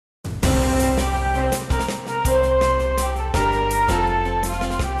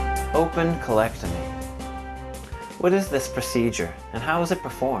Open colectomy. What is this procedure and how is it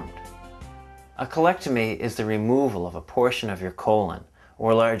performed? A colectomy is the removal of a portion of your colon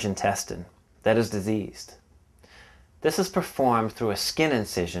or large intestine that is diseased. This is performed through a skin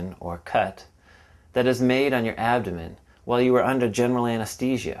incision or cut that is made on your abdomen while you are under general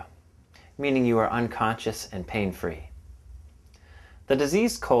anesthesia, meaning you are unconscious and pain-free. The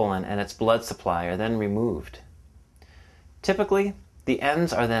diseased colon and its blood supply are then removed. Typically, the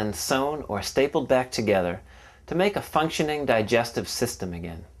ends are then sewn or stapled back together to make a functioning digestive system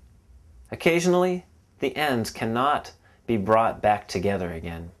again. Occasionally, the ends cannot be brought back together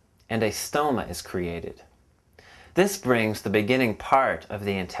again, and a stoma is created. This brings the beginning part of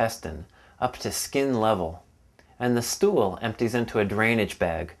the intestine up to skin level, and the stool empties into a drainage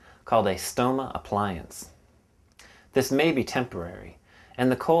bag called a stoma appliance. This may be temporary,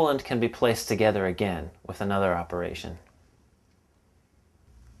 and the colon can be placed together again with another operation.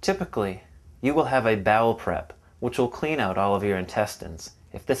 Typically, you will have a bowel prep, which will clean out all of your intestines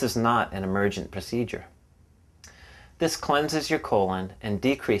if this is not an emergent procedure. This cleanses your colon and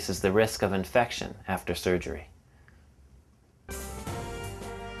decreases the risk of infection after surgery.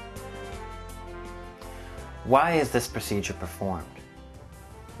 Why is this procedure performed?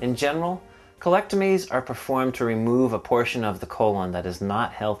 In general, colectomies are performed to remove a portion of the colon that is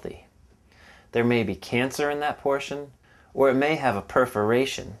not healthy. There may be cancer in that portion, or it may have a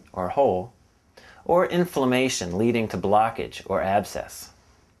perforation or hole, or inflammation leading to blockage or abscess.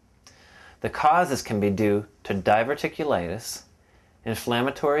 The causes can be due to diverticulitis,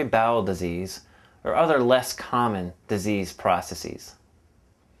 inflammatory bowel disease, or other less common disease processes.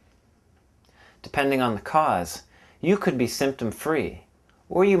 Depending on the cause, you could be symptom-free,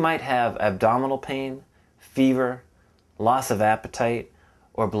 or you might have abdominal pain, fever, loss of appetite,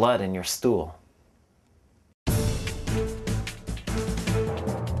 or blood in your stool.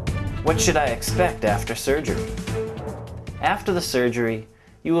 What should I expect after surgery? After the surgery,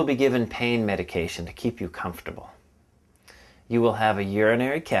 you will be given pain medication to keep you comfortable. You will have a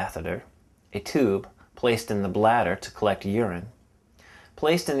urinary catheter, a tube placed in the bladder to collect urine,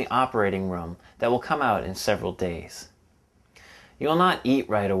 placed in the operating room that will come out in several days. You will not eat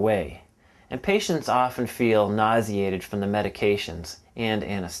right away, and patients often feel nauseated from the medications and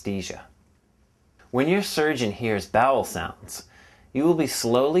anesthesia. When your surgeon hears bowel sounds, you will be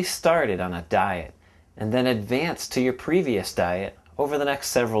slowly started on a diet and then advance to your previous diet over the next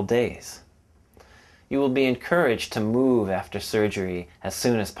several days. You will be encouraged to move after surgery as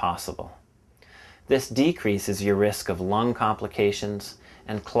soon as possible. This decreases your risk of lung complications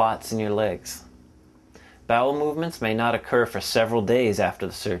and clots in your legs. Bowel movements may not occur for several days after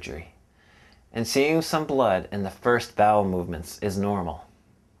the surgery, and seeing some blood in the first bowel movements is normal.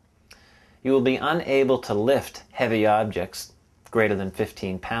 You will be unable to lift heavy objects greater than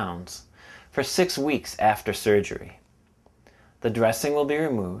 15 pounds for 6 weeks after surgery. The dressing will be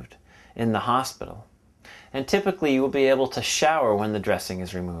removed in the hospital, and typically you will be able to shower when the dressing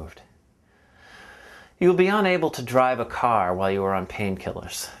is removed. You will be unable to drive a car while you are on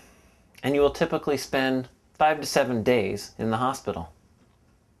painkillers, and you will typically spend 5 to 7 days in the hospital.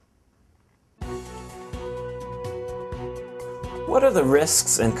 What are the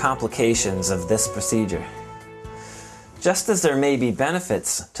risks and complications of this procedure? Just as there may be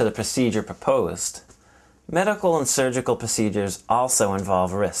benefits to the procedure proposed, medical and surgical procedures also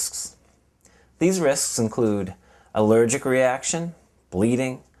involve risks. These risks include allergic reaction,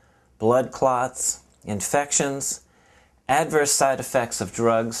 bleeding, blood clots, infections, adverse side effects of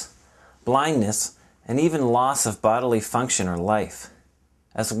drugs, blindness, and even loss of bodily function or life,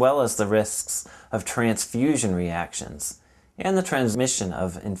 as well as the risks of transfusion reactions and the transmission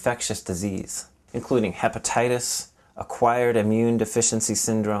of infectious disease, including hepatitis, acquired immune deficiency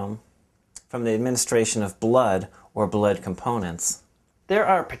syndrome, from the administration of blood or blood components. There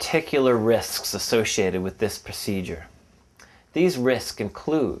are particular risks associated with this procedure. These risks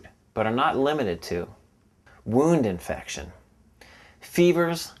include, but are not limited to, wound infection,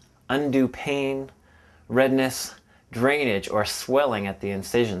 fevers, undue pain, redness, drainage or swelling at the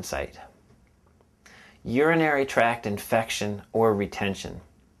incision site, urinary tract infection or retention.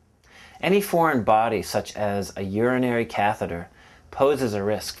 Any foreign body, such as a urinary catheter, poses a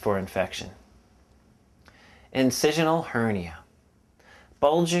risk for infection. Incisional hernia.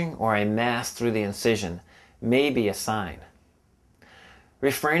 Bulging or a mass through the incision may be a sign.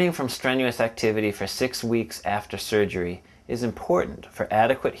 Refraining from strenuous activity for 6 weeks after surgery is important for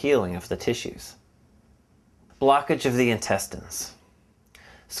adequate healing of the tissues. Blockage of the intestines.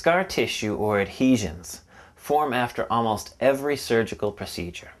 Scar tissue or adhesions form after almost every surgical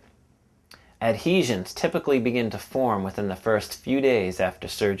procedure. Adhesions typically begin to form within the first few days after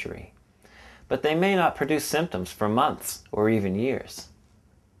surgery but they may not produce symptoms for months or even years.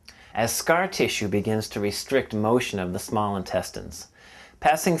 As scar tissue begins to restrict motion of the small intestines,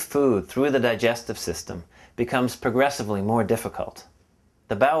 passing food through the digestive system becomes progressively more difficult.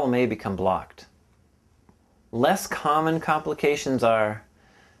 The bowel may become blocked. Less common complications are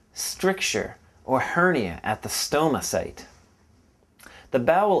stricture or hernia at the stoma site. The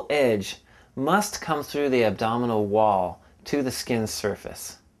bowel edge must come through the abdominal wall to the skin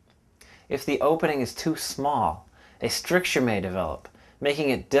surface. If the opening is too small, a stricture may develop, making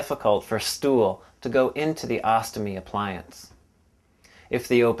it difficult for stool to go into the ostomy appliance. If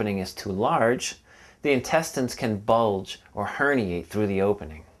the opening is too large, the intestines can bulge or herniate through the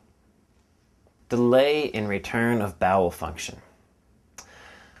opening. Delay in return of bowel function.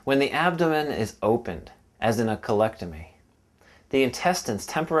 When the abdomen is opened, as in a colectomy, the intestines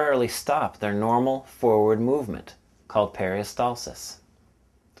temporarily stop their normal forward movement, called peristalsis.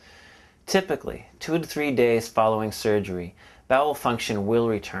 Typically, 2 to 3 days following surgery, bowel function will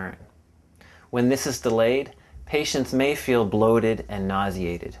return. When this is delayed, patients may feel bloated and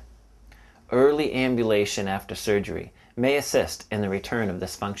nauseated. Early ambulation after surgery may assist in the return of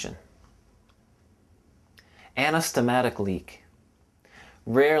this function. Anastomotic leak.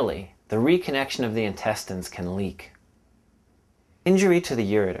 Rarely, the reconnection of the intestines can leak. Injury to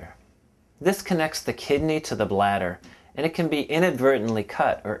the ureter. This connects the kidney to the bladder, and it can be inadvertently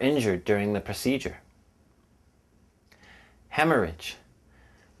cut or injured during the procedure. Hemorrhage.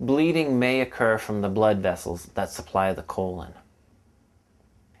 Bleeding may occur from the blood vessels that supply the colon.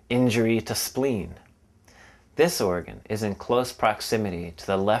 Injury to spleen. This organ is in close proximity to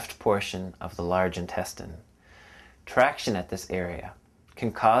the left portion of the large intestine. Traction at this area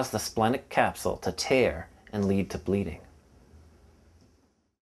can cause the splenic capsule to tear and lead to bleeding.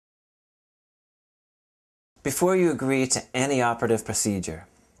 Before you agree to any operative procedure,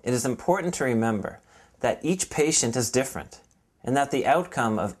 it is important to remember that each patient is different and that the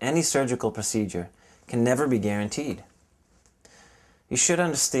outcome of any surgical procedure can never be guaranteed. You should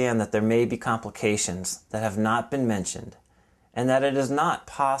understand that there may be complications that have not been mentioned and that it is not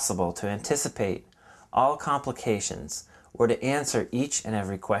possible to anticipate all complications or to answer each and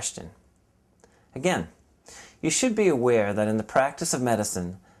every question. Again, you should be aware that in the practice of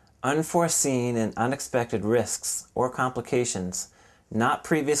medicine, unforeseen and unexpected risks or complications not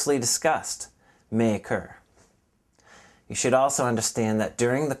previously discussed may occur. You should also understand that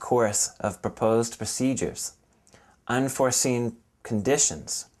during the course of proposed procedures, unforeseen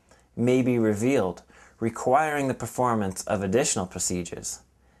conditions may be revealed requiring the performance of additional procedures,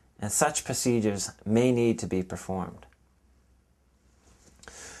 and such procedures may need to be performed.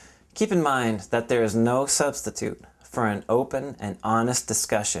 Keep in mind that there is no substitute for an open and honest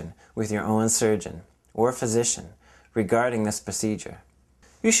discussion with your own surgeon or physician regarding this procedure.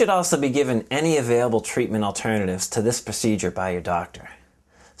 You should also be given any available treatment alternatives to this procedure by your doctor,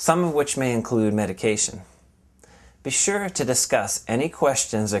 some of which may include medication. Be sure to discuss any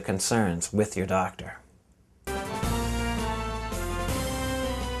questions or concerns with your doctor.